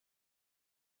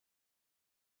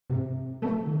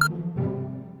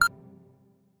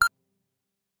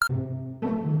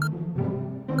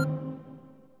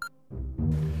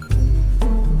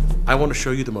I want to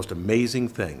show you the most amazing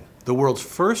thing. The world's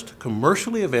first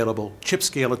commercially available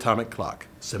chip-scale atomic clock,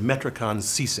 Symmetricon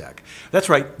CSAC. That's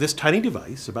right, this tiny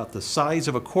device, about the size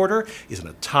of a quarter, is an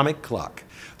atomic clock.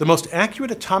 The most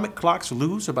accurate atomic clocks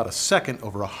lose about a second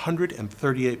over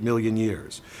 138 million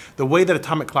years. The way that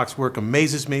atomic clocks work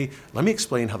amazes me. Let me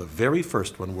explain how the very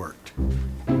first one worked.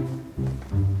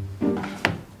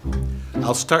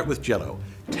 I'll start with Jell-O.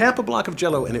 Tap a block of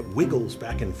Jell-O and it wiggles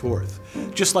back and forth.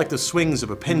 Just like the swings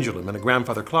of a pendulum in a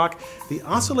grandfather clock, the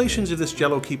oscillations of this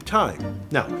Jell-O keep time.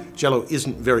 Now, Jell-O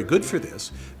isn't very good for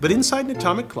this, but inside an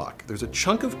atomic clock, there's a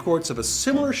chunk of quartz of a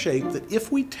similar shape that if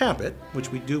we tap it,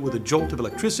 which we do with a jolt of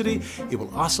electricity, it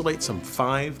will oscillate some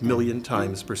 5 million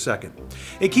times per second.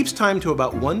 It keeps time to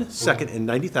about 1 second in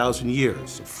 90,000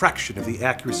 years, a fraction of the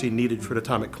accuracy needed for an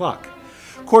atomic clock.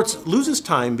 Quartz loses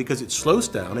time because it slows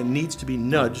down and needs to be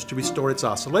nudged to restore its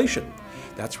oscillation.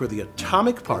 That's where the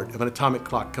atomic part of an atomic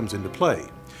clock comes into play.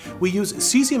 We use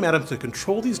cesium atoms to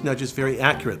control these nudges very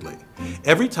accurately.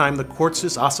 Every time the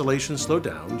quartz's oscillations slow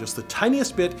down, just the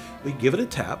tiniest bit, we give it a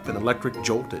tap, an electric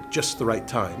jolt at just the right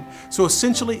time, so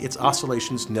essentially its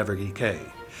oscillations never decay.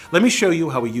 Let me show you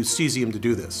how we use cesium to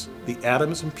do this. The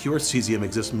atoms in pure cesium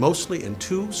exist mostly in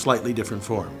two slightly different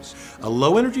forms, a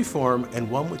low-energy form and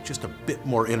one with just a bit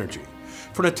more energy.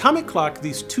 For an atomic clock,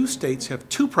 these two states have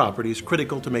two properties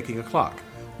critical to making a clock.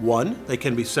 One, they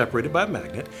can be separated by a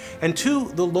magnet, and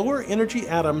two, the lower energy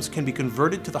atoms can be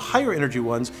converted to the higher energy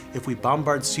ones if we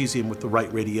bombard cesium with the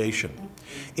right radiation.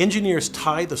 Engineers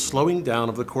tie the slowing down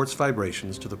of the quartz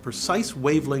vibrations to the precise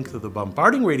wavelength of the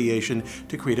bombarding radiation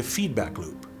to create a feedback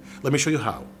loop. Let me show you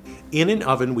how. In an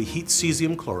oven, we heat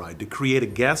cesium chloride to create a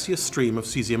gaseous stream of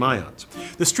cesium ions.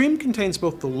 The stream contains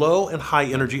both the low and high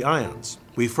energy ions.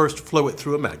 We first flow it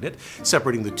through a magnet,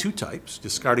 separating the two types,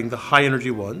 discarding the high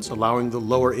energy ones, allowing the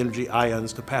lower energy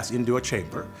ions to pass into a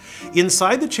chamber.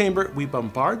 Inside the chamber, we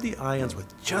bombard the ions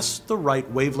with just the right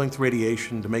wavelength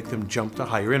radiation to make them jump to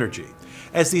higher energy.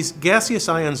 As these gaseous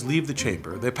ions leave the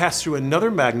chamber, they pass through another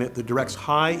magnet that directs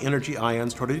high energy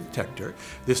ions toward a detector,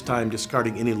 this time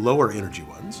discarding any lower energy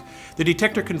ones. The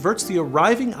detector converts the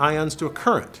arriving ions to a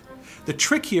current. The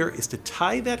trick here is to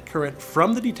tie that current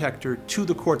from the detector to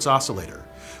the quartz oscillator.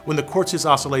 When the quartz's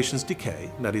oscillations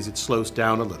decay, that is, it slows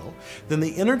down a little, then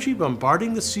the energy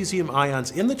bombarding the cesium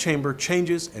ions in the chamber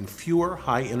changes and fewer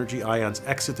high energy ions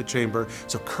exit the chamber,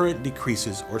 so current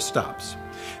decreases or stops.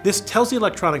 This tells the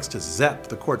electronics to zap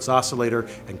the quartz oscillator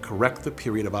and correct the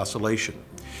period of oscillation.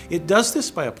 It does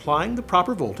this by applying the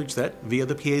proper voltage that, via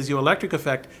the piezoelectric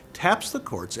effect, taps the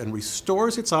quartz and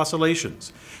restores its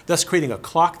oscillations, thus creating a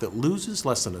clock that loses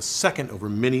less than a second over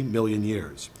many million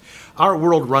years. Our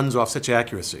world runs off such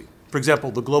accuracy. For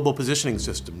example, the Global Positioning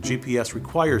System, GPS,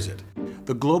 requires it.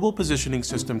 The Global Positioning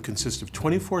System consists of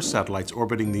 24 satellites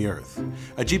orbiting the Earth.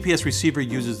 A GPS receiver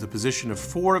uses the position of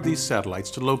 4 of these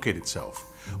satellites to locate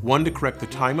itself, 1 to correct the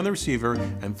time on the receiver,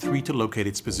 and 3 to locate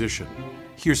its position.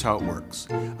 Here's how it works.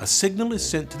 A signal is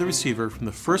sent to the receiver from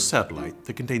the first satellite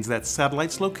that contains that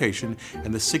satellite's location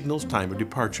and the signal's time of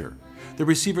departure. The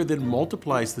receiver then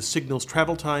multiplies the signal's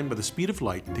travel time by the speed of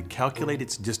light to calculate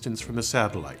its distance from the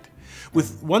satellite.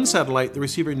 With one satellite, the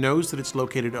receiver knows that it's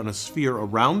located on a sphere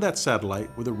around that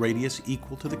satellite with a radius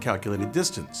equal to the calculated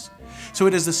distance. So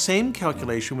it has the same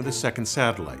calculation with a second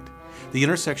satellite. The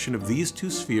intersection of these two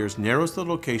spheres narrows the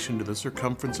location to the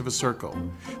circumference of a circle.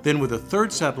 Then with a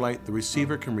third satellite, the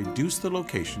receiver can reduce the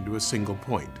location to a single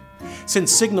point.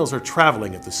 Since signals are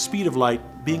traveling at the speed of light,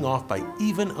 being off by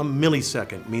even a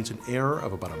millisecond means an error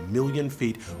of about 1,000,000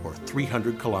 feet or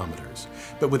 300 kilometers.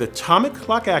 But with atomic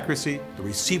clock accuracy, the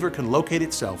receiver can locate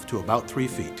itself to about 3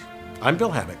 feet. I'm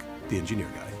Bill Hammack, the Engineer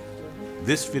Guy.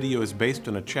 This video is based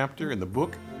on a chapter in the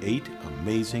book, 8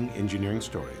 Amazing Engineering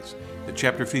Stories. The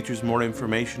chapter features more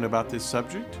information about this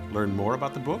subject. Learn more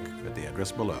about the book at the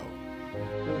address below.